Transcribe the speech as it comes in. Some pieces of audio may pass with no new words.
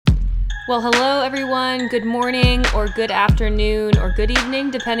Well, hello everyone. Good morning or good afternoon or good evening,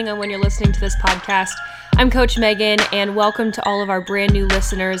 depending on when you're listening to this podcast. I'm Coach Megan, and welcome to all of our brand new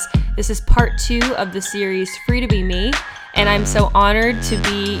listeners. This is part 2 of the series Free to Be Me, and I'm so honored to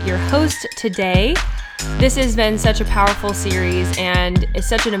be your host today. This has been such a powerful series, and it's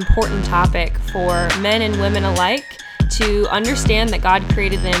such an important topic for men and women alike to understand that God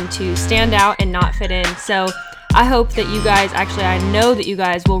created them to stand out and not fit in. So I hope that you guys, I know that you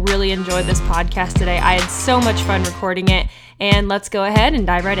guys will really enjoy this podcast today. I had so much fun recording it, and let's go ahead and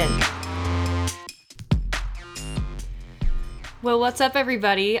dive right in. Well, what's up,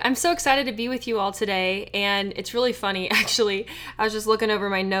 everybody? I'm so excited to be with you all today, and it's really funny, actually. I was just looking over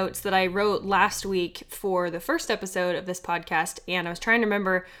my notes that I wrote last week for the first episode of this podcast, and I was trying to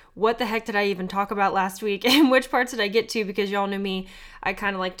remember what the heck did I even talk about last week and which parts did I get to, because y'all know me. I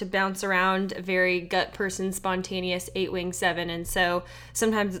kind of like to bounce around, a very gut person, spontaneous 8-wing 7, and so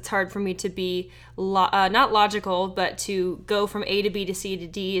sometimes it's hard for me to be not logical, but to go from A to B to C to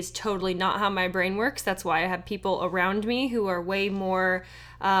D is totally not how my brain works. That's why I have people around me who are way more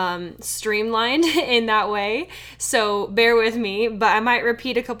streamlined in that way. So bear with me, but I might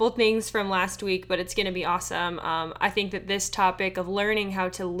repeat a couple things from last week, but it's going to be awesome. I think that this topic of learning how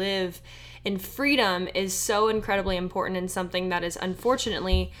to live in freedom is so incredibly important, and something that is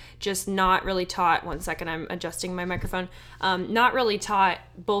unfortunately just not really taught. One second, I'm adjusting my microphone. Not really taught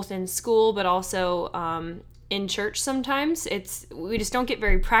both in school, but also in church sometimes. We just don't get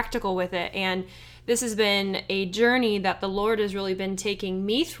very practical with it. And this has been a journey that the Lord has really been taking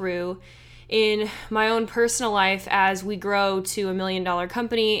me through in my own personal life as we grow to $1 million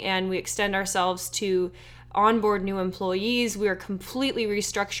company and we extend ourselves to onboard new employees. We are completely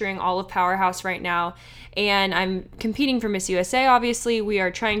restructuring all of Powerhouse right now, and I'm competing for Miss USA. Obviously, we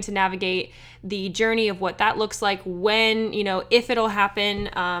are trying to navigate the journey of what that looks like when, if it'll happen,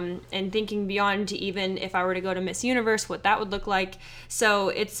 and thinking beyond to even if I were to go to Miss Universe, what that would look like. So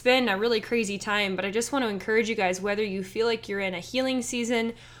it's been a really crazy time, but I just want to encourage you guys, whether you feel like you're in a healing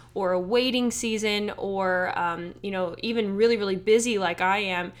season or a waiting season, or even really, really busy like I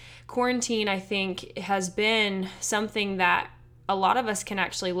am. Quarantine, I think, has been something that a lot of us can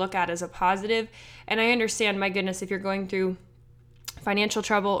actually look at as a positive. And I understand, my goodness, if you're going through financial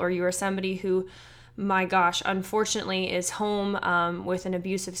trouble, or you are somebody who, my gosh, unfortunately is home with an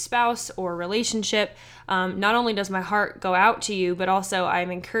abusive spouse or relationship, not only does my heart go out to you, but also I'm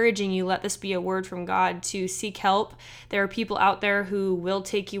encouraging you, let this be a word from God, to seek help. There are people out there who will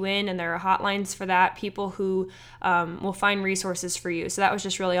take you in, and there are hotlines for that, people who will find resources for you. So that was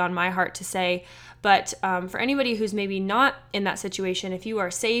just really on my heart to say. But for anybody who's maybe not in that situation, if you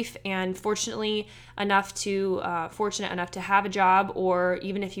are safe and fortunate enough to have a job, or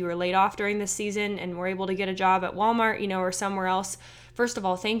even if you were laid off during this season and were able to get a job at Walmart, or somewhere else, first of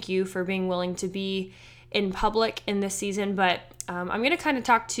all, thank you for being willing to be in public in this season. But I'm going to kind of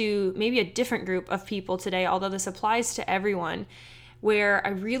talk to maybe a different group of people today, although this applies to everyone, where I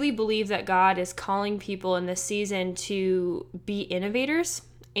really believe that God is calling people in this season to be innovators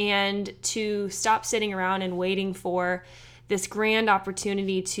and to stop sitting around and waiting for this grand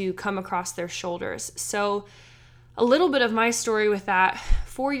opportunity to come across their shoulders. So a little bit of my story with that.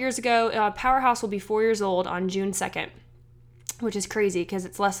 4 years ago, Powerhouse will be 4 years old on June 2nd, which is crazy because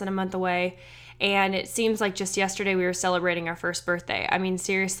it's less than a month away. And it seems like just yesterday we were celebrating our first birthday. I mean,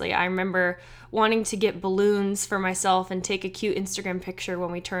 seriously, I remember wanting to get balloons for myself and take a cute Instagram picture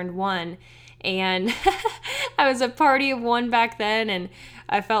when we turned 1. And I was a party of 1 back then, and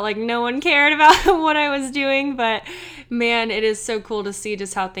I felt like no one cared about what I was doing. But man, it is so cool to see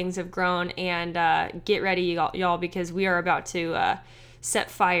just how things have grown. And get ready, y'all, because we are about to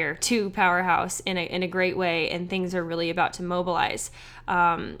set fire to Powerhouse in a great way, and things are really about to mobilize.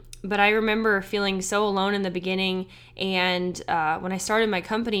 But I remember feeling so alone in the beginning, and when I started my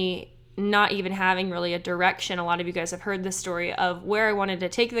company, not even having really a direction. A lot of you guys have heard this story of where I wanted to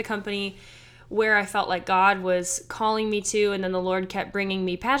take the company, where I felt like God was calling me to, and then the Lord kept bringing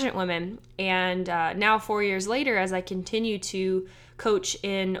me pageant women. And now 4 years later, as I continue to coach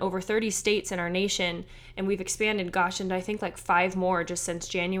in over 30 states in our nation, and we've expanded, and I think like 5 more just since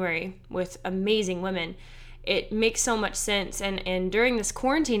January with amazing women, it makes so much sense. And during this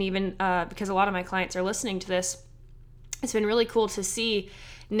quarantine, even because a lot of my clients are listening to this, it's been really cool to see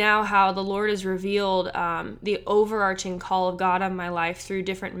now how the Lord has revealed the overarching call of God on my life through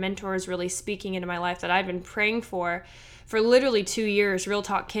different mentors really speaking into my life that I've been praying for literally 2 years. Real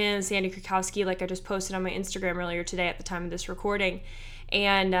Talk Kim, Sandy Krakowski, like I just posted on my Instagram earlier today at the time of this recording.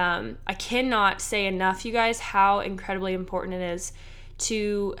 And I cannot say enough, you guys, how incredibly important it is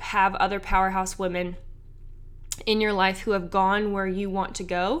to have other powerhouse women in your life who have gone where you want to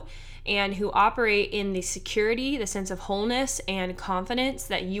go and who operate in the security, the sense of wholeness and confidence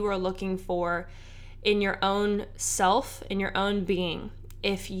that you are looking for in your own self, in your own being.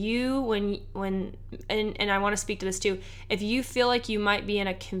 If you, and I want to speak to this too, if you feel like you might be in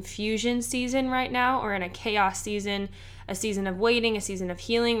a confusion season right now, or in a chaos season, a season of waiting, a season of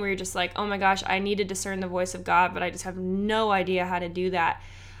healing, where you're just like, oh my gosh, I need to discern the voice of God, but I just have no idea how to do that,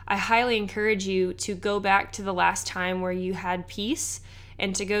 I highly encourage you to go back to the last time where you had peace,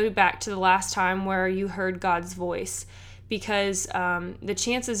 and to go back to the last time where you heard God's voice. Because the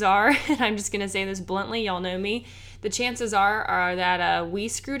chances are, and I'm just going to say this bluntly, y'all know me, the chances are that we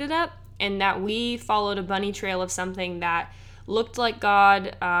screwed it up, and that we followed a bunny trail of something that looked like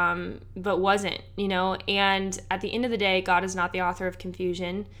God, but wasn't, and at the end of the day, God is not the author of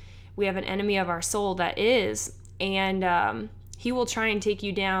confusion. We have an enemy of our soul that is, and he will try and take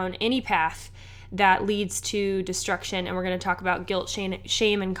you down any path that leads to destruction. And we're going to talk about guilt,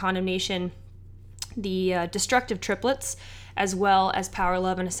 shame, and condemnation, the destructive triplets, as well as power,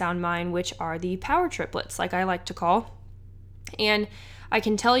 love, and a sound mind, which are the power triplets, like I like to call. And I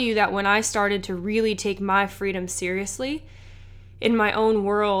can tell you that when I started to really take my freedom seriously in my own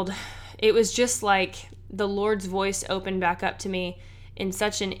world, it was just like the Lord's voice opened back up to me in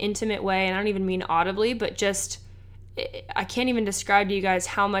such an intimate way. And I don't even mean audibly, but just, I can't even describe to you guys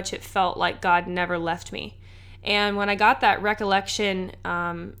how much it felt like God never left me. And when I got that recollection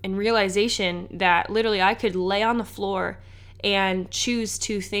and realization that literally I could lay on the floor and choose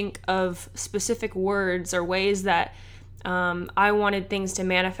to think of specific words or ways that I wanted things to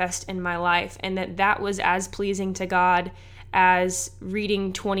manifest in my life, and that was as pleasing to God as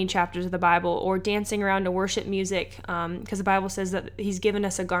reading 20 chapters of the Bible or dancing around to worship music, because the Bible says that he's given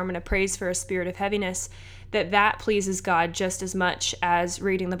us a garment of praise for a spirit of heaviness, that pleases God just as much as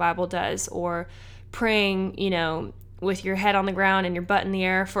reading the Bible does, or praying, with your head on the ground and your butt in the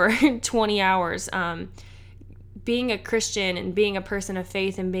air for 20 hours. Being a Christian and being a person of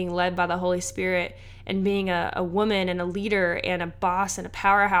faith and being led by the Holy Spirit and being a woman and a leader and a boss and a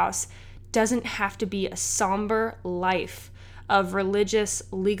powerhouse doesn't have to be a somber life of religious,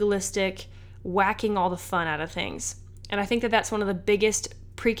 legalistic, whacking all the fun out of things. And I think that that's one of the biggest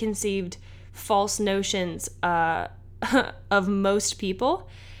preconceived false notions of most people.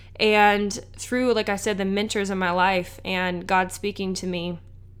 And through, like I said, the mentors in my life and God speaking to me,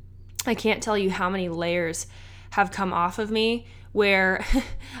 I can't tell you how many layers have come off of me where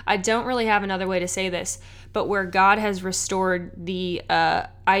I don't really have another way to say this, but where God has restored the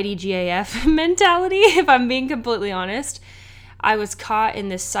IDGAF mentality, if I'm being completely honest. I was caught in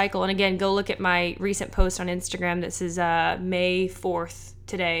this cycle. And again, go look at my recent post on Instagram. This is May 4th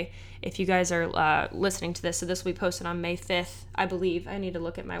today, if you guys are listening to this. So this will be posted on May 5th, I believe. I need to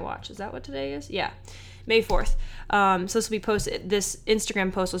look at my watch. Is that what today is? Yeah, May 4th. So this will be posted. This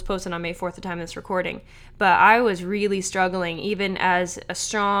Instagram post was posted on May 4th, the time of this recording. But I was really struggling, even as a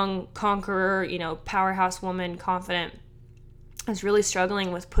strong conqueror, powerhouse woman, confident. I was really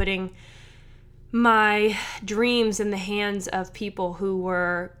struggling with putting my dreams in the hands of people who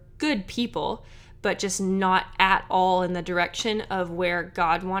were good people, but just not at all in the direction of where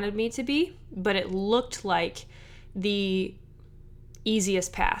God wanted me to be. But it looked like the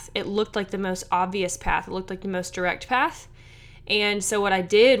easiest path. It looked like the most obvious path. It looked like the most direct path. And so what I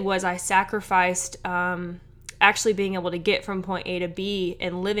did was I sacrificed actually being able to get from point A to B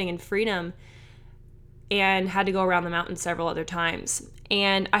and living in freedom, and had to go around the mountain several other times.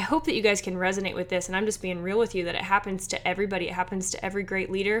 And I hope that you guys can resonate with this. And I'm just being real with you that it happens to everybody. It happens to every great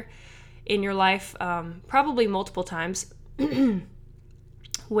leader in your life, probably multiple times,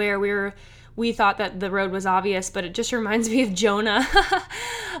 where we thought that the road was obvious, but it just reminds me of Jonah,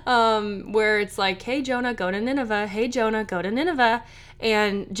 where it's like, hey, Jonah, go to Nineveh. Hey, Jonah, go to Nineveh.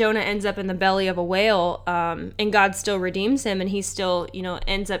 And Jonah ends up in the belly of a whale, and God still redeems him, and he still,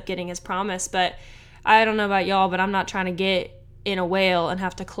 ends up getting his promise. But I don't know about y'all, but I'm not trying to get in a whale and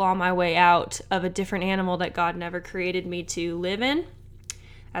have to claw my way out of a different animal that God never created me to live in.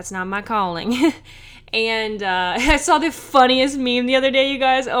 That's not my calling. And I saw the funniest meme the other day, you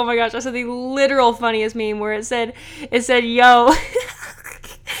guys. Oh my gosh, I saw the literal funniest meme where it said, yo,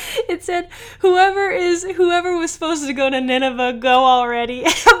 it said, whoever was supposed to go to Nineveh, go already,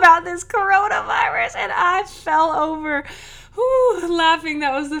 about this coronavirus. And I fell over laughing.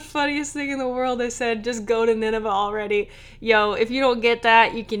 That was the funniest thing in the world. They said, just go to Nineveh already. Yo, if you don't get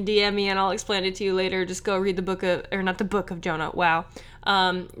that, you can DM me and I'll explain it to you later. Just go read not the book of Jonah. Wow.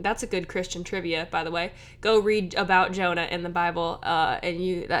 That's a good Christian trivia, by the way. Go read about Jonah in the Bible,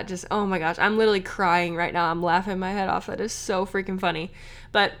 oh my gosh, I'm literally crying right now. I'm laughing my head off. That is so freaking funny.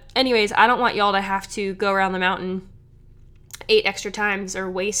 But anyways, I don't want y'all to have to go around the mountain 8 extra times or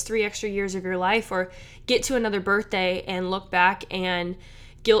waste 3 extra years of your life or get to another birthday and look back and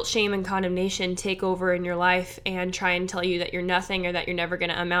guilt, shame, and condemnation take over in your life and try and tell you that you're nothing or that you're never going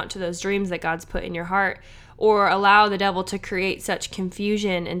to amount to those dreams that God's put in your heart, or allow the devil to create such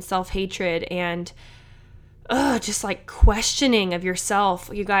confusion and self-hatred and just like questioning of yourself.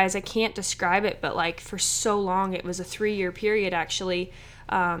 You guys, I can't describe it, but like for so long, it was a 3-year period actually,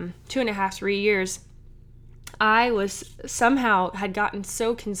 2.5, 3 years. I was somehow had gotten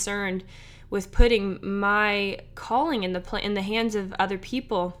so concerned with putting my calling in the hands of other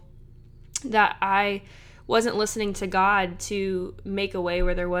people that I wasn't listening to God to make a way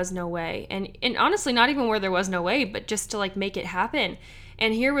where there was no way. And honestly, not even where there was no way, but just to like make it happen.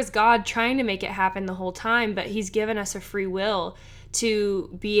 And here was God trying to make it happen the whole time, but he's given us a free will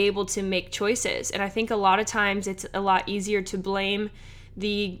to be able to make choices. And I think a lot of times it's a lot easier to blame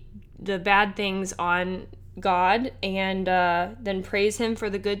the bad things on God and then praise him for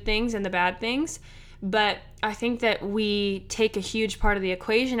the good things and the bad things. But I think that we take a huge part of the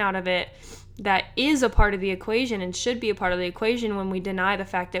equation out of it that is a part of the equation and should be a part of the equation when we deny the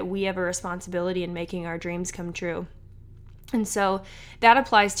fact that we have a responsibility in making our dreams come true. And so that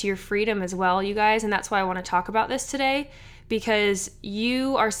applies to your freedom as well, you guys. And that's why I want to talk about this today, because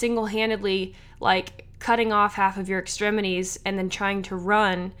you are single-handedly like cutting off half of your extremities and then trying to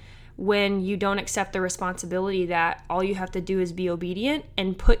run when you don't accept the responsibility that all you have to do is be obedient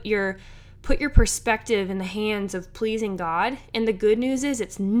and put your perspective in the hands of pleasing God. And the good news is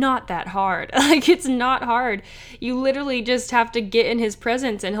it's not that hard. Like, it's not hard. You literally just have to get in his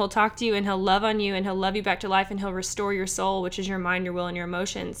presence and he'll talk to you and he'll love on you and he'll love you back to life and he'll restore your soul, which is your mind, your will, and your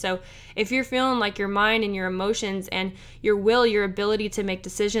emotions. So if you're feeling like your mind and your emotions and your will, your ability to make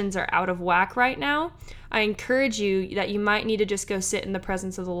decisions are out of whack right now, I encourage you that you might need to just go sit in the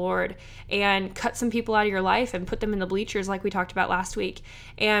presence of the Lord and cut some people out of your life and put them in the bleachers like we talked about last week.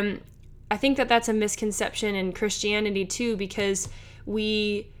 And I think that that's a misconception in Christianity too, because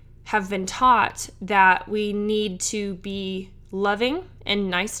we have been taught that we need to be loving and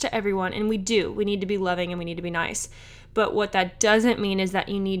nice to everyone, and we do. We need to be loving and we need to be nice. But what that doesn't mean is that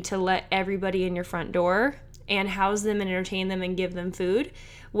you need to let everybody in your front door and house them and entertain them and give them food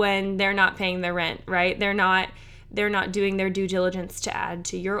when they're not paying their rent, right? They're not doing their due diligence to add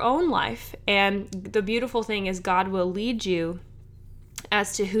to your own life. And the beautiful thing is God will lead you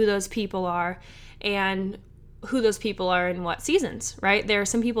as to who those people are and who those people are in what seasons, right? There are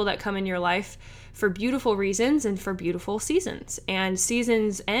some people that come in your life for beautiful reasons and for beautiful seasons. And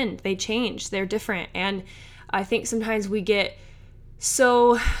seasons end, they change, they're different. And I think sometimes we get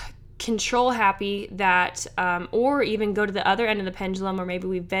so control happy that or even go to the other end of the pendulum, or maybe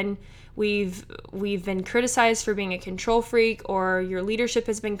we've been criticized for being a control freak, or your leadership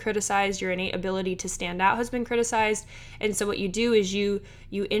has been criticized, your innate ability to stand out has been criticized. And so what you do is you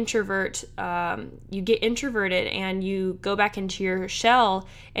introvert, you get introverted and you go back into your shell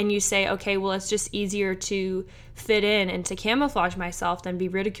and you say, okay, well, it's just easier to fit in and to camouflage myself than be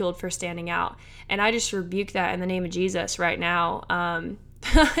ridiculed for standing out. And I just rebuke that in the name of Jesus right now.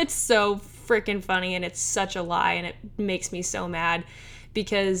 It's so freaking funny and it's such a lie and it makes me so mad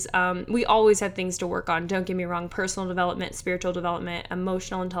because we always have things to work on. Don't get me wrong. Personal development, spiritual development,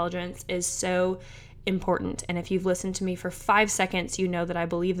 emotional intelligence is so important. And if you've listened to me for 5 seconds, you know that I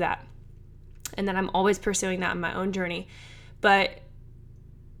believe that and that I'm always pursuing that in my own journey. But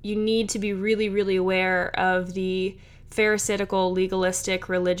you need to be really, really aware of the pharisaical, legalistic,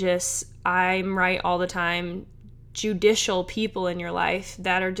 religious, I'm right all the time, judicial people in your life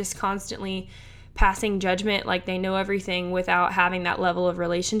that are just constantly passing judgment like they know everything without having that level of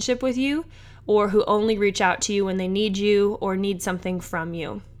relationship with you, or who only reach out to you when they need you or need something from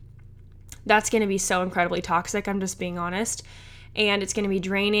you. That's going to be so incredibly toxic, I'm just being honest. And it's going to be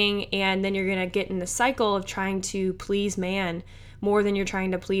draining, and then you're going to get in the cycle of trying to please man more than you're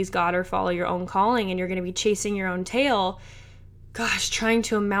trying to please God or follow your own calling, and you're going to be chasing your own tail, trying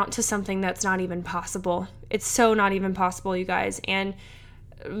to amount to something that's not even possible. It's so not even possible, you guys. And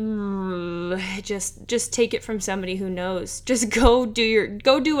just take it from somebody who knows. Just go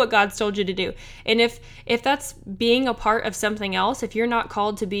do what God's told you to do. And if that's being a part of something else, if you're not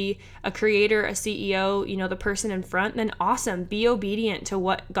called to be a creator, a CEO, the person in front, then awesome. Be obedient to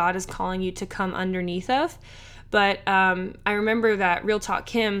what God is calling you to come underneath of. But I remember that Real Talk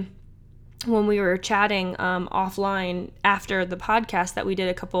Kim when we were chatting offline after the podcast that we did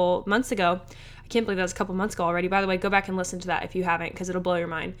a couple months ago. I can't believe that was a couple months ago already. By the way, go back and listen to that if you haven't, because it'll blow your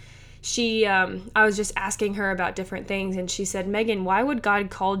mind. I was just asking her about different things, and she said, Megan, why would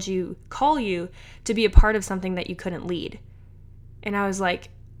God call you to be a part of something that you couldn't lead? And I was like,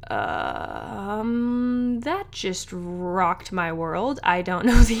 that just rocked my world. I don't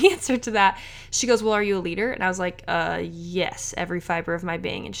know the answer to that. She goes, well, are you a leader? And I was like, yes, every fiber of my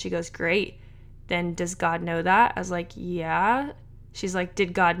being. And she goes, great. Then does God know that? I was like, yeah. She's like,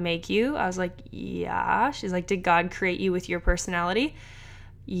 did God make you? I was like, yeah. She's like, did God create you with your personality?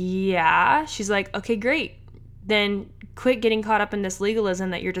 Yeah. She's like, okay, great. Then quit getting caught up in this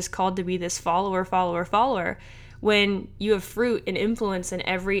legalism that you're just called to be this follower, when you have fruit and influence in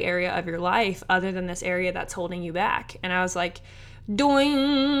every area of your life other than this area that's holding you back. And I was like,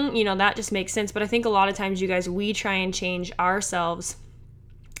 doing, that just makes sense. But I think a lot of times, you guys, we try and change ourselves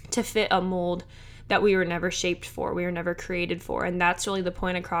to fit a mold that we were never shaped for, we were never created for. And that's really the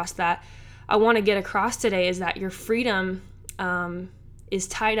point across that I want to get across today, is that your freedom is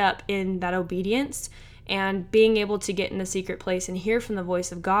tied up in that obedience and being able to get in the secret place and hear from the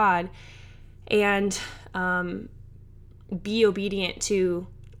voice of God and be obedient to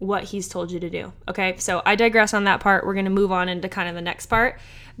what he's told you to do. Okay, so I digress on that part. We're going to move on into kind of the next part,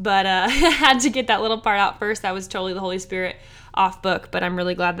 but I had to get that little part out first. That was totally the Holy Spirit off book, but I'm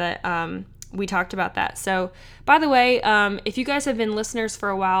really glad that we talked about that. So, by the way, if you guys have been listeners for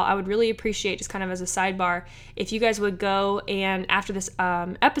a while, I would really appreciate, just kind of as a sidebar, if you guys would go and after this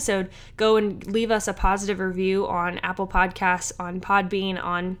episode, go and leave us a positive review on Apple Podcasts, on Podbean,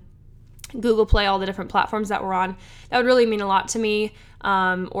 on Google Play, all the different platforms that we're on. That would really mean a lot to me.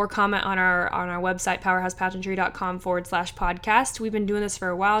 Or comment on our website, powerhousepageantry.com/podcast. We've been doing this for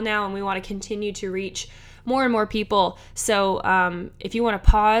a while now, and we want to continue to reach more and more people. So if you want to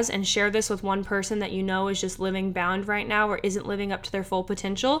pause and share this with one person that you know is just living bound right now or isn't living up to their full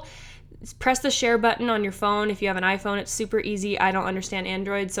potential, press the share button on your phone. If you have an iPhone, it's super easy. I don't understand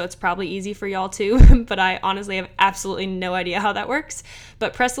Android, so it's probably easy for y'all too, but I honestly have absolutely no idea how that works.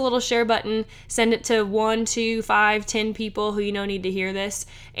 But press the little share button, send it to 1, 2, 5, 10 people who you know need to hear this,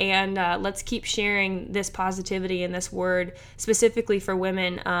 and let's keep sharing this positivity and this word specifically for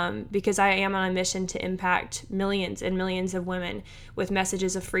women, because I am on a mission to impact millions and millions of women with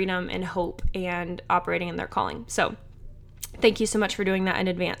messages of freedom and hope and operating in their calling. So thank you so much for doing that in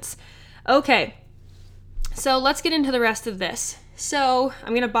advance. Okay, so let's get into the rest of this. So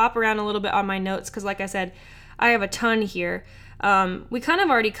I'm going to bop around a little bit on my notes because, like I said, I have a ton here. We kind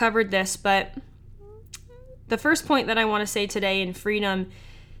of already covered this, but the first point that I want to say today in freedom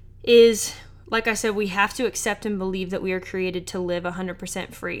is, like I said, we have to accept and believe that we are created to live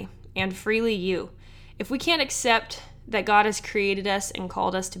 100% free and freely you. If we can't accept that God has created us and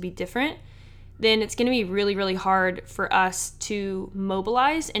called us to be different, then it's going to be really, really hard for us to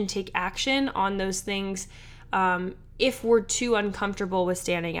mobilize and take action on those things if we're too uncomfortable with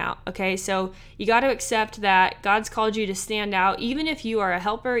standing out, okay? So you got to accept that God's called you to stand out, even if you are a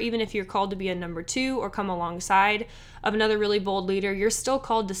helper, even if you're called to be a number 2 or come alongside of another really bold leader, you're still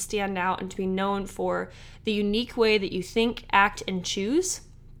called to stand out and to be known for the unique way that you think, act, and choose.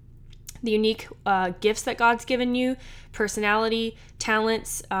 The unique gifts that God's given you, personality,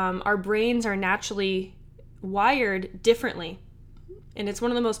 talents. Our brains are naturally wired differently. And it's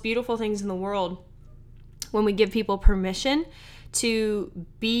one of the most beautiful things in the world when we give people permission to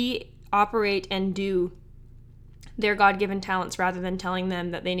be, operate, and do their God-given talents rather than telling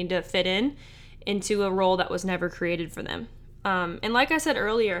them that they need to fit into a role that was never created for them. And like I said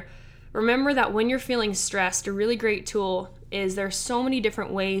earlier, remember that when you're feeling stressed, a really great tool is there's so many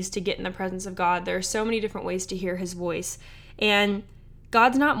different ways to get in the presence of God. There are so many different ways to hear his voice. And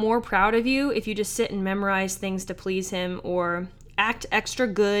God's not more proud of you if you just sit and memorize things to please him, or act extra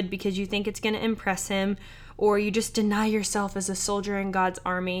good because you think it's going to impress him, or you just deny yourself as a soldier in God's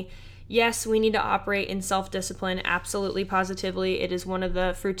army. Yes, we need to operate in self-discipline, absolutely, positively. It is one of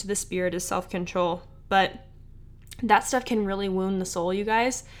the fruits of the Spirit, is self-control. But that stuff can really wound the soul, you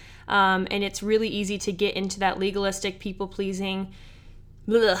guys. And it's really easy to get into that legalistic, people-pleasing,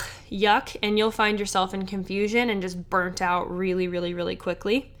 yuck, and you'll find yourself in confusion and just burnt out really, really, really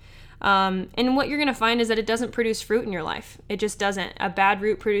quickly. And what you're going to find is that it doesn't produce fruit in your life. It just doesn't. A bad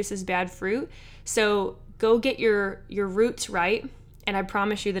root produces bad fruit. So go get your roots right, and I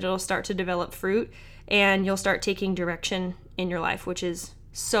promise you that it'll start to develop fruit, and you'll start taking direction in your life, which is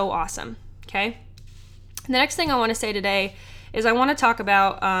so awesome, okay? The next thing I want to say today is I want to talk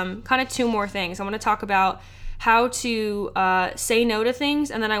about kind of 2 more things. I want to talk about how to say no to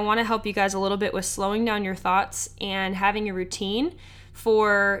things, and then I want to help you guys a little bit with slowing down your thoughts and having a routine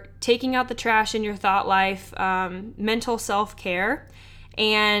for taking out the trash in your thought life, mental self-care,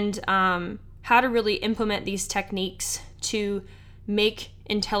 and how to really implement these techniques to make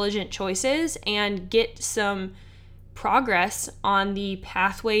intelligent choices and get some progress on the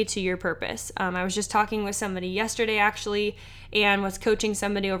pathway to your purpose. I was just talking with somebody yesterday actually, and was coaching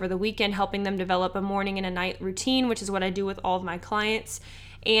somebody over the weekend, helping them develop a morning and a night routine, which is what I do with all of my clients.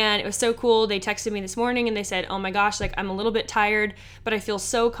 And it was so cool. They texted me this morning and they said, oh my gosh, like I'm a little bit tired, but I feel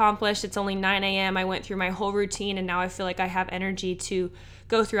so accomplished. It's only 9 a.m. I went through my whole routine and now I feel like I have energy to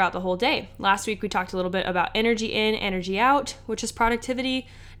go throughout the whole day. Last week we talked a little bit about energy in, energy out, which is productivity,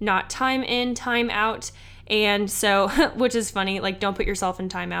 not time in, time out. And so, which is funny, like don't put yourself in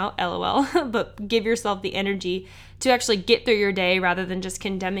timeout, LOL, but give yourself the energy to actually get through your day rather than just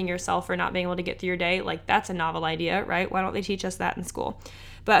condemning yourself for not being able to get through your day. Like that's a novel idea, right? Why don't they teach us that in school?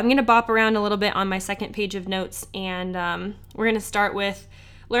 But I'm going to bop around a little bit on my second page of notes, and we're going to start with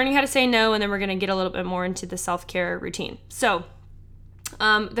learning how to say no, and then we're going to get a little bit more into the self-care routine. So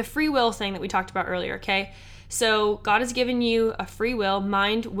the free will thing that we talked about earlier, okay? So God has given you a free will.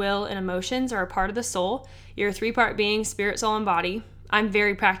 Mind, will, and emotions are a part of the soul. You're a 3-part being, spirit, soul, and body. I'm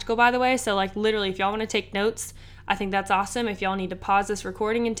very practical, by the way. So like literally, if y'all want to take notes, I think that's awesome. If y'all need to pause this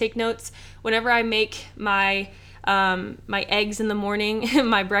recording and take notes, whenever I make my eggs in the morning,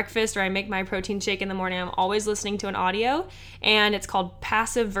 my breakfast, or I make my protein shake in the morning, I'm always listening to an audio, and it's called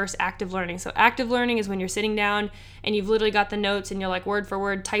passive versus active learning. So active learning is when you're sitting down and you've literally got the notes and you're like word for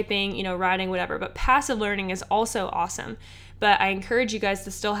word typing, writing, whatever. But passive learning is also awesome. But I encourage you guys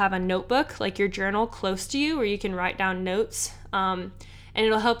to still have a notebook, like your journal, close to you where you can write down notes. And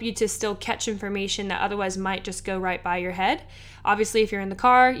it'll help you to still catch information that otherwise might just go right by your head. Obviously, if you're in the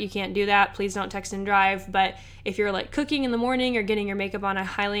car, you can't do that. Please don't text and drive. But if you're like cooking in the morning or getting your makeup on, I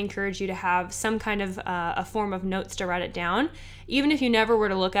highly encourage you to have some kind of a form of notes to write it down. Even if you never were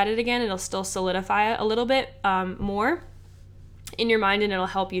to look at it again, it'll still solidify it a little bit more in your mind, and it'll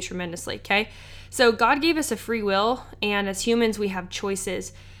help you tremendously, okay? So God gave us a free will, and as humans, we have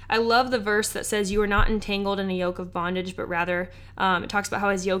choices. I love the verse that says, you are not entangled in a yoke of bondage, but rather it talks about how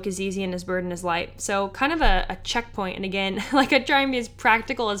his yoke is easy and his burden is light. So kind of a checkpoint. And again, like I try and be as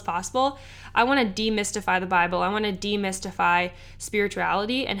practical as possible. I want to demystify the Bible. I want to demystify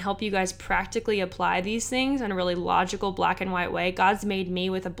spirituality and help you guys practically apply these things in a really logical black and white way. God's made me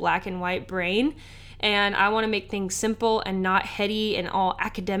with a black and white brain, and I want to make things simple and not heady and all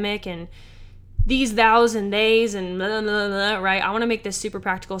academic and these thous and theys and blah, blah, blah, right? I want to make this super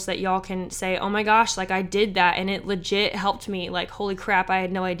practical so that y'all can say, oh my gosh, like I did that and it legit helped me. Like, holy crap, I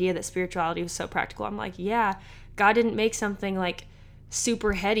had no idea that spirituality was so practical. I'm like, yeah, God didn't make something like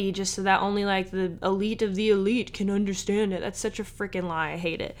super heady just so that only like the elite of the elite can understand it. That's such a freaking lie. I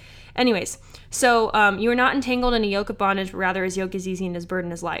hate it. Anyways, so you are not entangled in a yoke of bondage, but rather his yoke is easy and his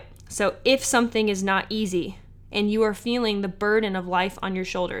burden is light. So if something is not easy and you are feeling the burden of life on your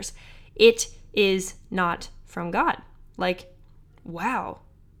shoulders, it is not from God. Like, wow,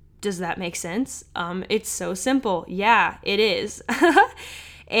 does that make sense? It's so simple. Yeah, it is.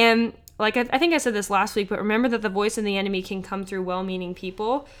 And like, I think I said this last week, but remember that the voice of the enemy can come through well-meaning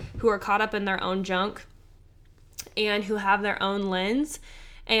people who are caught up in their own junk and who have their own lens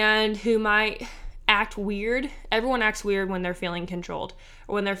and who might act weird. Everyone acts weird when they're feeling controlled,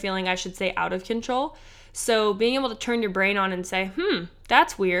 or when they're feeling, I should say, out of control. So being able to turn your brain on and say,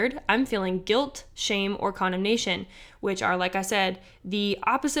 that's weird. I'm feeling guilt, shame, or condemnation, which are, like I said, the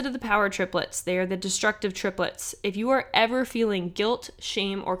opposite of the power triplets. They are the destructive triplets. If you are ever feeling guilt,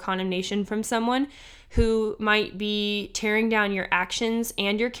 shame, or condemnation from someone who might be tearing down your actions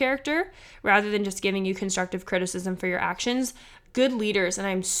and your character, rather than just giving you constructive criticism for your actions, good leaders, and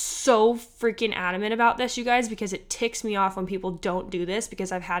I'm so freaking adamant about this, you guys, because it ticks me off when people don't do this, because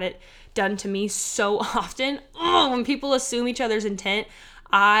I've had it done to me so often. When people assume each other's intent,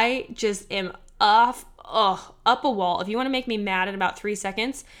 I just am up a wall. If you want to make me mad in about 3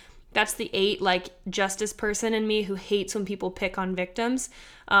 seconds, that's the 8 justice person in me who hates when people pick on victims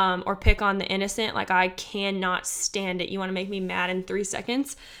or pick on the innocent. Like, I cannot stand it. You want to make me mad in 3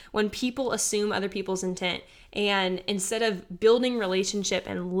 seconds? When people assume other people's intent, and instead of building relationship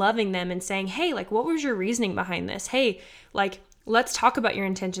and loving them and saying, hey, like, what was your reasoning behind this? Hey, like, let's talk about your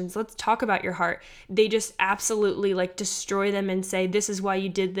intentions. Let's talk about your heart. They just absolutely destroy them and say, this is why you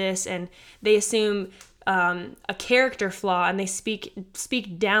did this. And they assume a character flaw, and they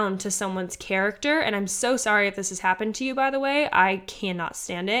speak down to someone's character. And I'm so sorry if this has happened to you, by the way. I cannot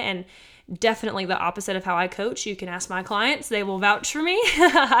stand it. And definitely the opposite of how I coach. You can ask my clients, they will vouch for me.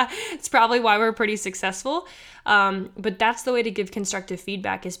 It's probably why we're pretty successful. But that's the way to give constructive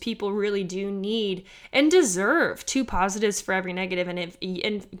feedback, is people really do need and deserve 2 positives for every negative.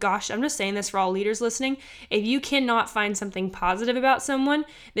 And gosh, I'm just saying this for all leaders listening. If you cannot find something positive about someone,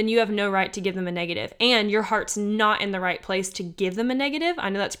 then you have no right to give them a negative. And your heart's not in the right place to give them a negative. I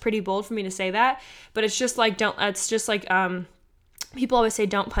know that's pretty bold for me to say that, but it's just like, people always say,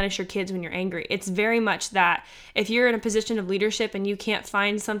 don't punish your kids when you're angry. It's very much that. If you're in a position of leadership and you can't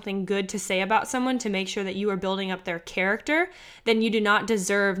find something good to say about someone to make sure that you are building up their character, then you do not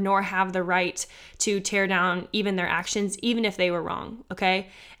deserve nor have the right to tear down even their actions, even if they were wrong, okay?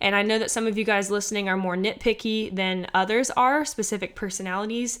 And I know that some of you guys listening are more nitpicky than others are. Specific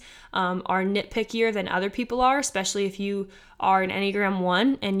personalities are nitpickier than other people are, especially if you are an Enneagram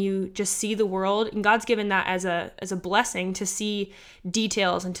 1 and you just see the world. And God's given that as a blessing to see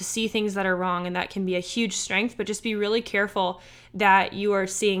details and to see things that are wrong, and that can be a huge strength. But just be really careful that you are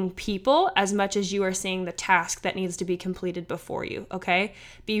seeing people as much as you are seeing the task that needs to be completed before you, okay?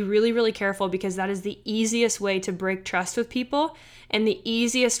 Be really, really careful, because that is the easiest way to break trust with people and the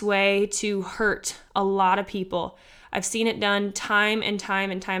easiest way to hurt a lot of people. I've seen it done time and time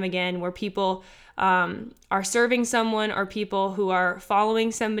and time again, where people are serving someone, or people who are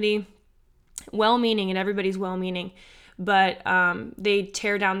following somebody, well-meaning, and everybody's well-meaning, but they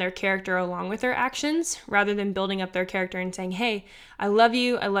tear down their character along with their actions, rather than building up their character and saying, hey, I love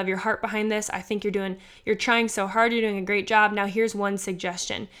you. I love your heart behind this. I think you're trying so hard. You're doing a great job. Now here's one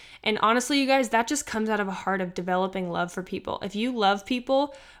suggestion. And honestly, you guys, that just comes out of a heart of developing love for people. If you love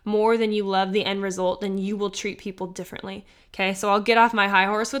people more than you love the end result, then you will treat people differently. Okay, so I'll get off my high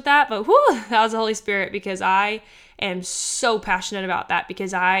horse with that, but that was the Holy Spirit, because I am so passionate about that,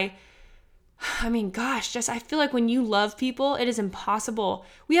 because I feel like when you love people, it is impossible.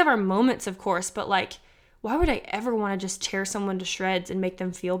 We have our moments, of course, but like, why would I ever want to just tear someone to shreds and make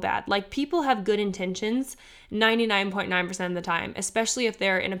them feel bad? Like, people have good intentions 99.9% of the time, especially if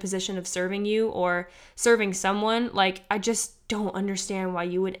they're in a position of serving you or serving someone. Like, I just don't understand why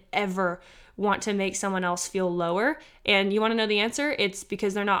you would ever want to make someone else feel lower. And you want to know the answer? It's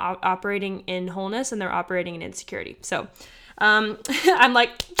because they're not operating in wholeness, and they're operating in insecurity. So I'm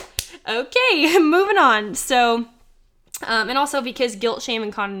like, okay, moving on. So, and also because guilt, shame,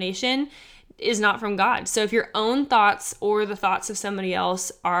 and condemnation is not from God. So if your own thoughts or the thoughts of somebody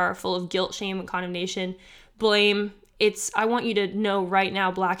else are full of guilt, shame, and condemnation, blame, I want you to know right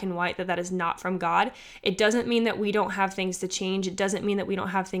now, black and white, that is not from God. It doesn't mean that we don't have things to change. It doesn't mean that we don't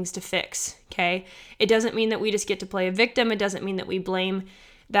have things to fix, okay? It doesn't mean that we just get to play a victim. It doesn't mean that we blame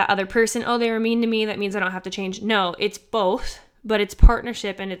that other person. Oh, they were mean to me. That means I don't have to change. No, it's both. But it's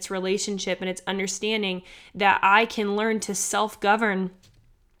partnership, and it's relationship, and it's understanding that I can learn to self-govern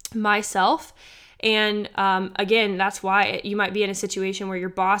myself. And again, that's why you might be in a situation where your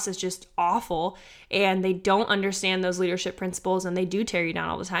boss is just awful and they don't understand those leadership principles and they do tear you down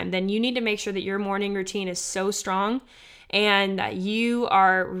all the time. Then you need to make sure that your morning routine is so strong and that you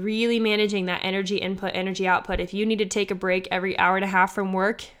are really managing that energy input, energy output. If you need to take a break every hour and a half from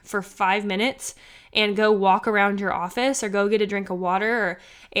work for 5 minutes and go walk around your office, or go get a drink of water,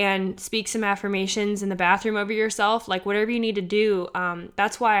 and speak some affirmations in the bathroom over yourself, like whatever you need to do.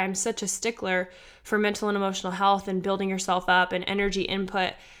 That's why I'm such a stickler for mental and emotional health and building yourself up and energy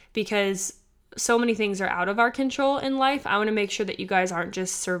input, because so many things are out of our control in life. I want to make sure that you guys aren't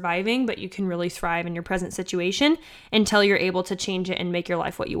just surviving, but you can really thrive in your present situation until you're able to change it and make your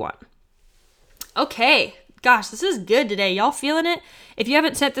life what you want. Okay. Gosh, this is good today. Y'all feeling it? If you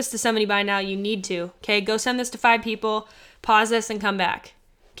haven't sent this to somebody by now, you need to. Okay, go send this to 5 people, pause this, and come back.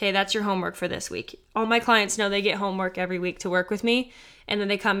 Okay, that's your homework for this week. All my clients know they get homework every week to work with me, and then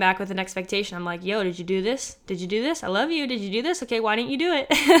they come back with an expectation. I'm like, yo, did you do this? Did you do this? I love you. Did you do this? Okay, why didn't you do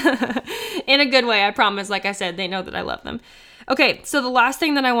it? In a good way, I promise. Like I said, they know that I love them. Okay, so the last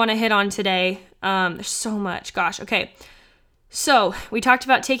thing that I want to hit on today, there's so much. Gosh, okay. So we talked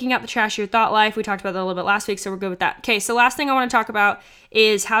about taking out the trash of your thought life. We talked about that a little bit last week, so we're good with that. Okay, so last thing I want to talk about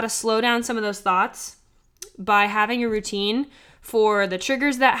is how to slow down some of those thoughts by having a routine for the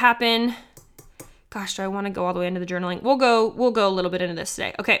triggers that happen. Gosh, do I want to go all the way into the journaling? We'll go a little bit into this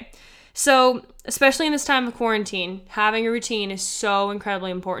today. Okay, so especially in this time of quarantine, having a routine is so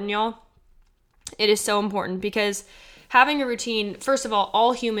incredibly important, y'all. It is so important because having a routine, first of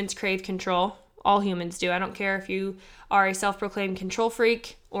all humans crave control. All humans do. I don't care if you are a self-proclaimed control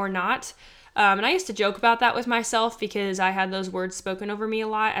freak or not. And I used to joke about that with myself because I had those words spoken over me a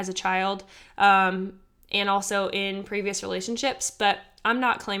lot as a child and also in previous relationships. But I'm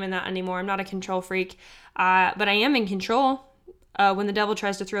not claiming that anymore. I'm not a control freak, but I am in control. when the devil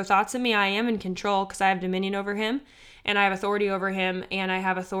tries to throw thoughts at me, I am in control because I have dominion over him, and I have authority over him, and I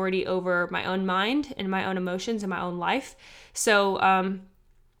have authority over my own mind and my own emotions and my own life. So,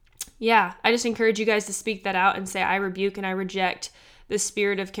 I just encourage you guys to speak that out and say, I rebuke and I reject the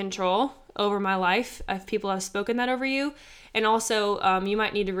spirit of control over my life if people have spoken that over you. And also, you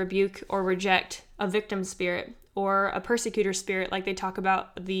might need to rebuke or reject a victim spirit or a persecutor spirit, like they talk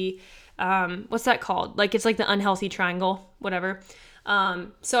about the, what's that called? Like, it's like the unhealthy triangle, whatever.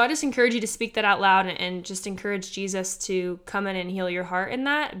 So I just encourage you to speak that out loud and just encourage Jesus to come in and heal your heart in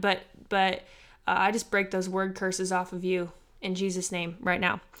that. But I just break those word curses off of you in Jesus' name right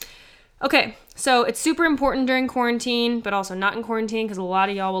now. Okay, so it's super important during quarantine, but also not in quarantine, because a lot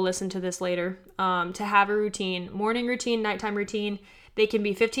of y'all will listen to this later, to have a routine, morning routine, nighttime routine. They can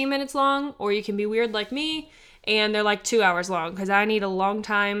be 15 minutes long, or you can be weird like me, and they're like 2 hours long, because I need a long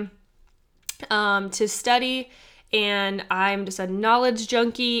time to study, and I'm just a knowledge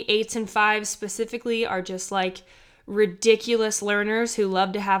junkie. 8s and 5s specifically are just like ridiculous learners who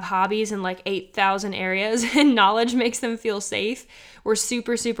love to have hobbies in like 8,000 areas, and knowledge makes them feel safe. We're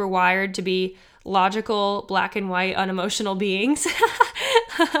super, super wired to be logical, black and white, unemotional beings,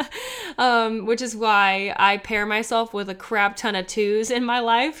 which is why I pair myself with a crap ton of 2s in my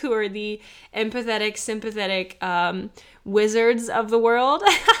life who are the empathetic, sympathetic wizards of the world.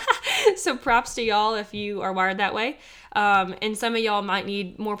 So props to y'all if you are wired that way. And some of y'all might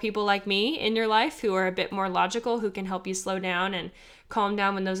need more people like me in your life who are a bit more logical, who can help you slow down and calm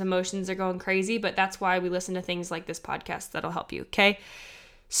down when those emotions are going crazy. But that's why we listen to things like this podcast that'll help you, okay?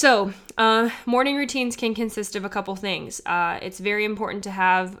 So morning routines can consist of a couple things. It's very important to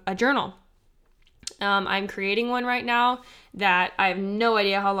have a journal. I'm creating one right now that I have no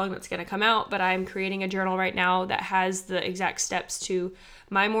idea how long that's going to come out, but I'm creating a journal right now that has the exact steps to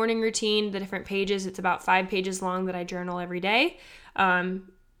my morning routine, the different pages. It's about 5 pages long that I journal every day,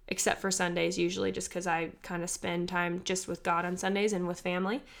 except for Sundays usually, just because I kind of spend time just with God on Sundays and with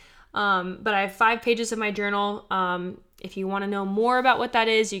family. But I have 5 pages of my journal. If you want to know more about what that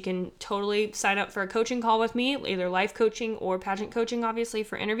is, you can totally sign up for a coaching call with me, either life coaching or pageant coaching, obviously,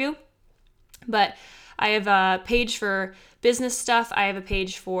 for interview. But I have a page for business stuff. I have a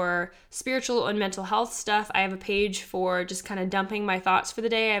page for spiritual and mental health stuff. I have a page for just kind of dumping my thoughts for the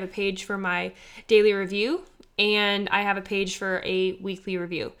day. I have a page for my daily review, and I have a page for a weekly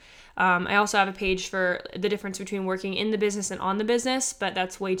review. I also have a page for the difference between working in the business and on the business, but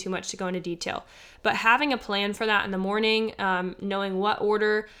that's way too much to go into detail. But having a plan for that in the morning, knowing what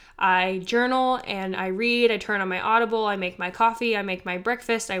order I journal and I read, I turn on my Audible, I make my coffee, I make my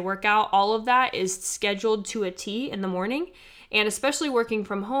breakfast, I work out, all of that is scheduled to a T in the morning. And especially working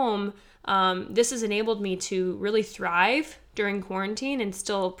from home, this has enabled me to really thrive during quarantine and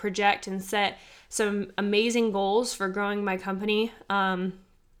still project and set some amazing goals for growing my company,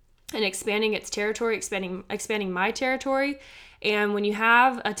 and expanding its territory, expanding my territory. And when you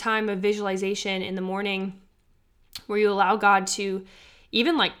have a time of visualization in the morning where you allow God to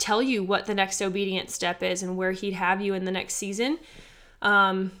even like tell you what the next obedient step is and where he'd have you in the next season,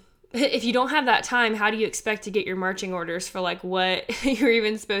 if you don't have that time, how do you expect to get your marching orders for like what you're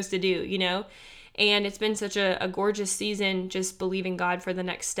even supposed to do, you know? And it's been such a gorgeous season just believing God for the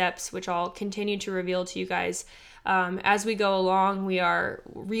next steps, which I'll continue to reveal to you guys as we go along. We are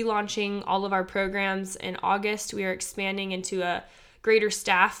relaunching all of our programs in August. We are expanding into a greater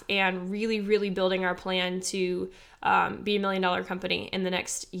staff and really, really building our plan to be $1 million company in the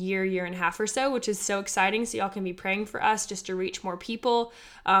next year and a half or so, which is so exciting. So y'all can be praying for us just to reach more people.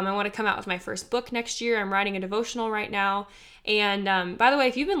 I want to come out with my first book next year. I'm writing a devotional right now. And by the way,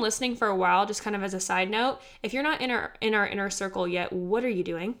 if you've been listening for a while, just kind of as a side note, if you're not in our inner circle yet, what are you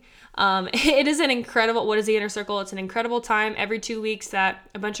doing? It is an incredible, what is the inner circle? It's an incredible time every 2 weeks that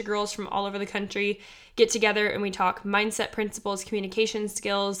a bunch of girls from all over the country get together and we talk mindset principles, communication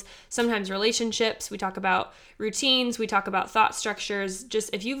skills, sometimes relationships. We talk about routines. We talk about thought structures.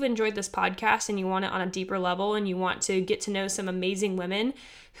 Just if you've enjoyed this podcast and you want it on a deeper level and you want to get to know some amazing women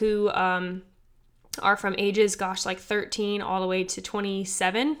who, are from ages, like 13 all the way to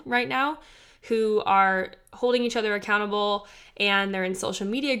 27 right now, who are holding each other accountable, and they're in social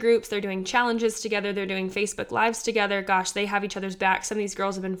media groups, they're doing challenges together, they're doing Facebook Lives together. They have each other's back. Some of these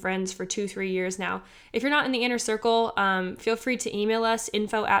girls have been friends for 2-3 years now. If you're not in the inner circle, feel free to email us,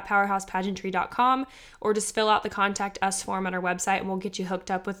 info@powerhousepageantry.com, or just fill out the contact us form on our website and we'll get you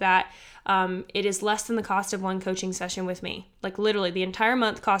hooked up with that. It is less than the cost of one coaching session with me. Like literally the entire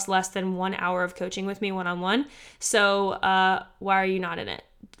month costs less than 1 hour of coaching with me one-on-one. So why are you not in it?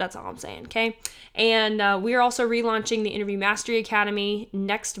 That's all I'm saying, okay? And we are also relaunching the Interview Mastery Academy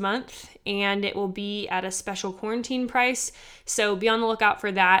next month, and it will be at a special quarantine price. So be on the lookout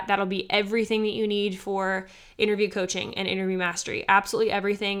for that. That'll be everything that you need for interview coaching and interview mastery. Absolutely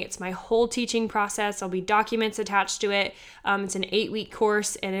everything. It's my whole teaching process. There'll be documents attached to it. It's an 8-week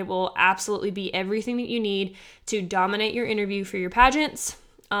course, and it will absolutely be everything that you need to dominate your interview for your pageants.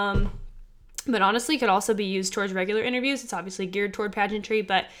 But honestly, could also be used towards regular interviews. It's obviously geared toward pageantry,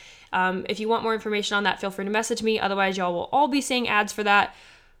 but if you want more information on that, feel free to message me. Otherwise, y'all will all be seeing ads for that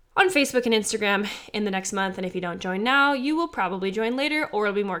on Facebook and Instagram in the next month. And if you don't join now, you will probably join later, or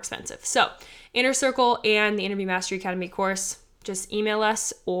it'll be more expensive. So Inner Circle and the Interview Mastery Academy course, just email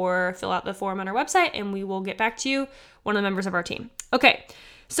us or fill out the form on our website, and we will get back to you, one of the members of our team. Okay.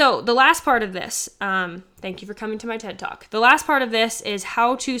 So the last part of this, thank you for coming to my TED Talk. The last part of this is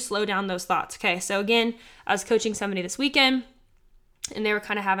how to slow down those thoughts. Okay, so again, I was coaching somebody this weekend, and they were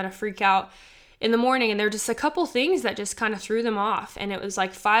kind of having a freak out in the morning, and there were just a couple things that just kind of threw them off. And it was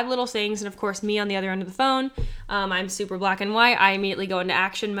like 5 little things, and of course, me on the other end of the phone, I'm super black and white. I immediately go into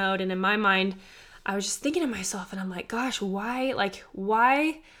action mode, and in my mind, I was just thinking to myself, and I'm like, gosh,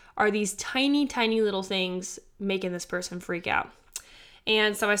 why are these tiny, tiny little things making this person freak out?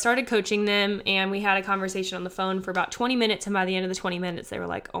 And so I started coaching them, and we had a conversation on the phone for about 20 minutes. And by the end of the 20 minutes, they were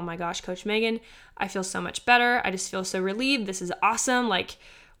like, oh my gosh, Coach Megan, I feel so much better. I just feel so relieved. This is awesome. Like,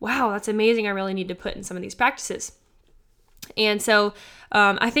 wow, that's amazing. I really need to put in some of these practices. And so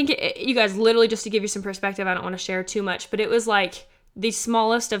I think you guys, literally just to give you some perspective, I don't want to share too much, but it was like the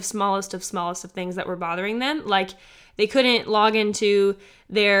smallest of things that were bothering them. Like, they couldn't log into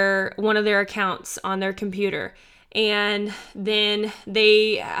one of their accounts on their computer. And then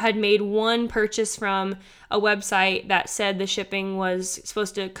they had made one purchase from a website that said the shipping was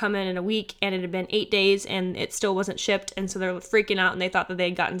supposed to come in a week, and it had been 8 days and it still wasn't shipped. And so they're freaking out, and they thought that they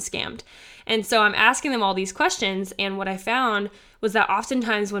had gotten scammed. And so I'm asking them all these questions. And what I found was that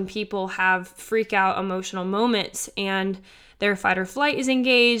oftentimes when people have freak out emotional moments and their fight or flight is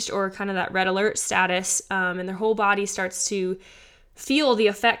engaged, or kind of that red alert status, and their whole body starts to feel the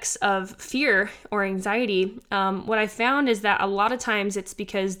effects of fear or anxiety, what I found is that a lot of times it's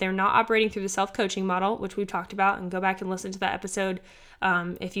because they're not operating through the self-coaching model, which we've talked about, and go back and listen to that episode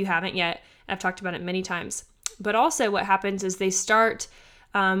if you haven't yet. I've talked about it many times. But also what happens is they start,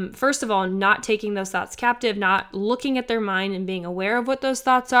 first of all, not taking those thoughts captive, not looking at their mind and being aware of what those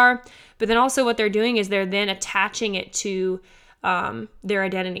thoughts are. But then also what they're doing is they're then attaching it to their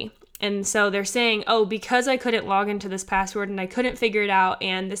identity. And so they're saying, oh, because I couldn't log into this password and I couldn't figure it out,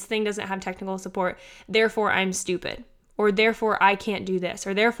 and this thing doesn't have technical support, therefore I'm stupid, or therefore I can't do this,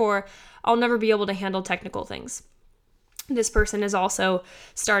 or therefore I'll never be able to handle technical things. This person is also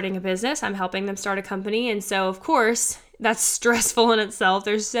starting a business. I'm helping them start a company. And so, of course, that's stressful in itself.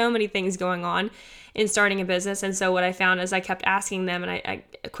 There's so many things going on in starting a business. And so what I found is I kept asking them, and I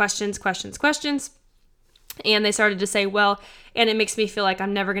questions. And they started to say, well, and it makes me feel like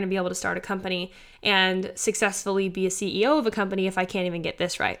I'm never going to be able to start a company and successfully be a CEO of a company if I can't even get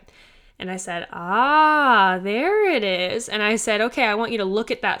this right. And I said, there it is. And I said, okay, I want you to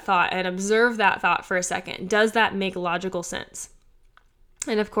look at that thought and observe that thought for a second. Does that make logical sense?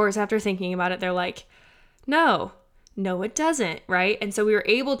 And of course, after thinking about it, they're like, no, it doesn't, right? And so we were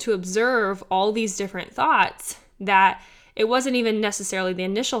able to observe all these different thoughts that it wasn't even necessarily the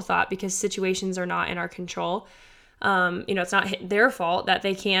initial thought, because situations are not in our control. It's not their fault that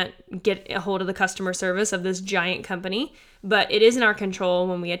they can't get a hold of the customer service of this giant company, but it is in our control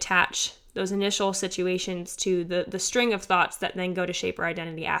when we attach those initial situations to the string of thoughts that then go to shape our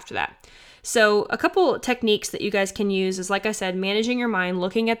identity after that. So a couple techniques that you guys can use is, like I said, managing your mind,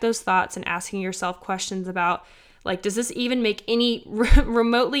 looking at those thoughts and asking yourself questions about, like, does this even make any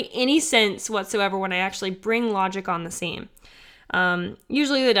remotely any sense whatsoever when I actually bring logic on the scene?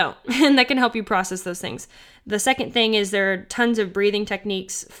 Usually they don't, and that can help you process those things. The second thing is there are tons of breathing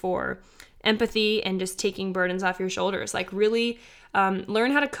techniques for empathy and just taking burdens off your shoulders. Like, really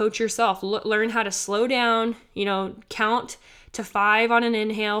learn how to coach yourself. Learn how to slow down, count to 5 on an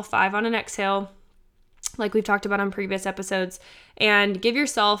inhale, 5 on an exhale, like we've talked about on previous episodes, and give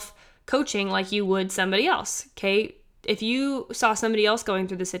yourself coaching like you would somebody else, okay? If you saw somebody else going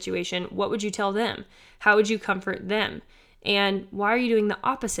through the situation, what would you tell them? How would you comfort them? And why are you doing the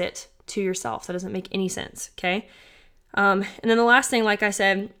opposite to yourself? That doesn't make any sense, okay? And then the last thing, like I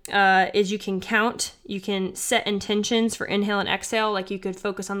said, is you can count. You can set intentions for inhale and exhale. Like, you could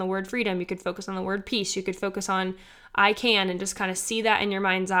focus on the word freedom. You could focus on the word peace. You could focus on I can, and just kind of see that in your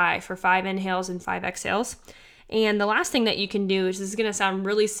mind's eye for 5 inhales and 5 exhales. And the last thing that you can do, which is going to sound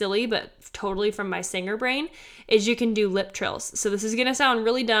really silly, but totally from my singer brain, is you can do lip trills. So this is going to sound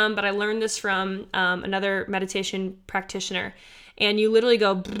really dumb, but I learned this from another meditation practitioner. And you literally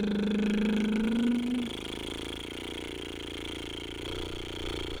go...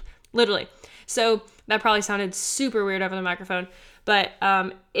 Literally. So that probably sounded super weird over the microphone, but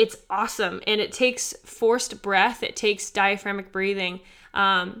it's awesome. And it takes forced breath. It takes diaphragmatic breathing.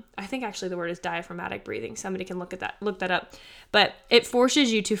 I think actually the word is diaphragmatic breathing. Somebody can look that up. But it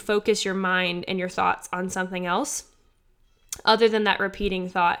forces you to focus your mind and your thoughts on something else other than that repeating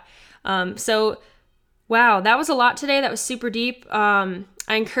thought. So wow, that was a lot today. That was super deep. I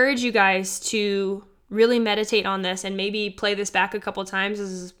encourage you guys to really meditate on this and maybe play this back a couple times. This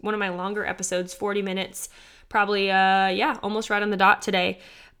is one of my longer episodes, 40 minutes, probably, almost right on the dot today.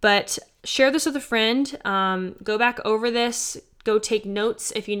 But share this with a friend. Go back over this. Go take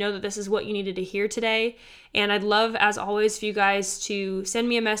notes if you know that this is what you needed to hear today. And I'd love, as always, for you guys to send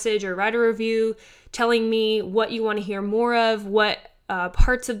me a message or write a review telling me what you want to hear more of, what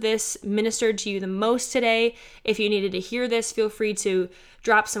parts of this ministered to you the most today. If you needed to hear this, feel free to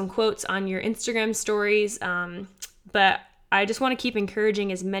drop some quotes on your Instagram stories. But I just want to keep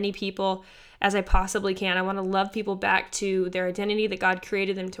encouraging as many people as I possibly can. I want to love people back to their identity that God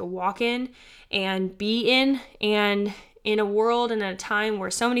created them to walk in and be in. And in a world and a time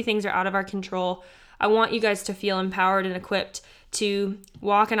where so many things are out of our control, I want you guys to feel empowered and equipped to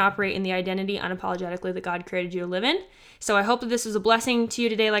walk and operate in the identity unapologetically that God created you to live in. So I hope that this is a blessing to you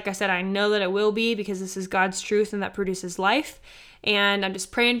today. Like I said, I know that it will be, because this is God's truth and that produces life. And I'm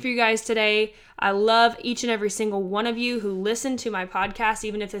just praying for you guys today. I love each and every single one of you who listen to my podcast,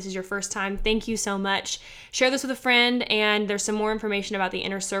 even if this is your first time. Thank you so much. Share this with a friend, and there's some more information about the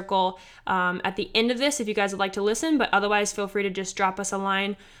Inner Circle at the end of this if you guys would like to listen. But otherwise, feel free to just drop us a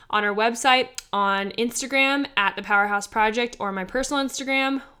line on our website, on Instagram at The Powerhouse Project, or my personal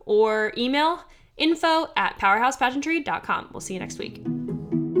Instagram, or email info@powerhousepageantry.com. We'll see you next week.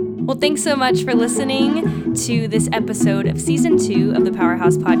 Well, thanks so much for listening to this episode of Season 2 of the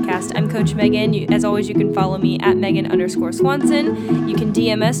Powerhouse Podcast. I'm Coach Megan. As always, you can follow me at Megan_Swanson. You can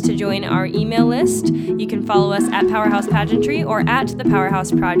DM us to join our email list. You can follow us at Powerhouse Pageantry or at The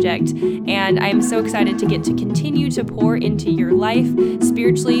Powerhouse Project. And I'm so excited to get to continue to pour into your life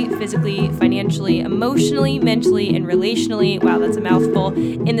spiritually, physically, financially, emotionally, mentally, and relationally. Wow, that's a mouthful.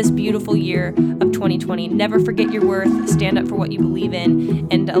 In this beautiful year of 2020. Never forget your worth. Stand up for what you believe in,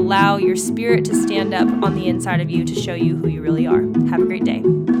 and allow your spirit to stand up on the inside of you to show you who you really are. Have a great day.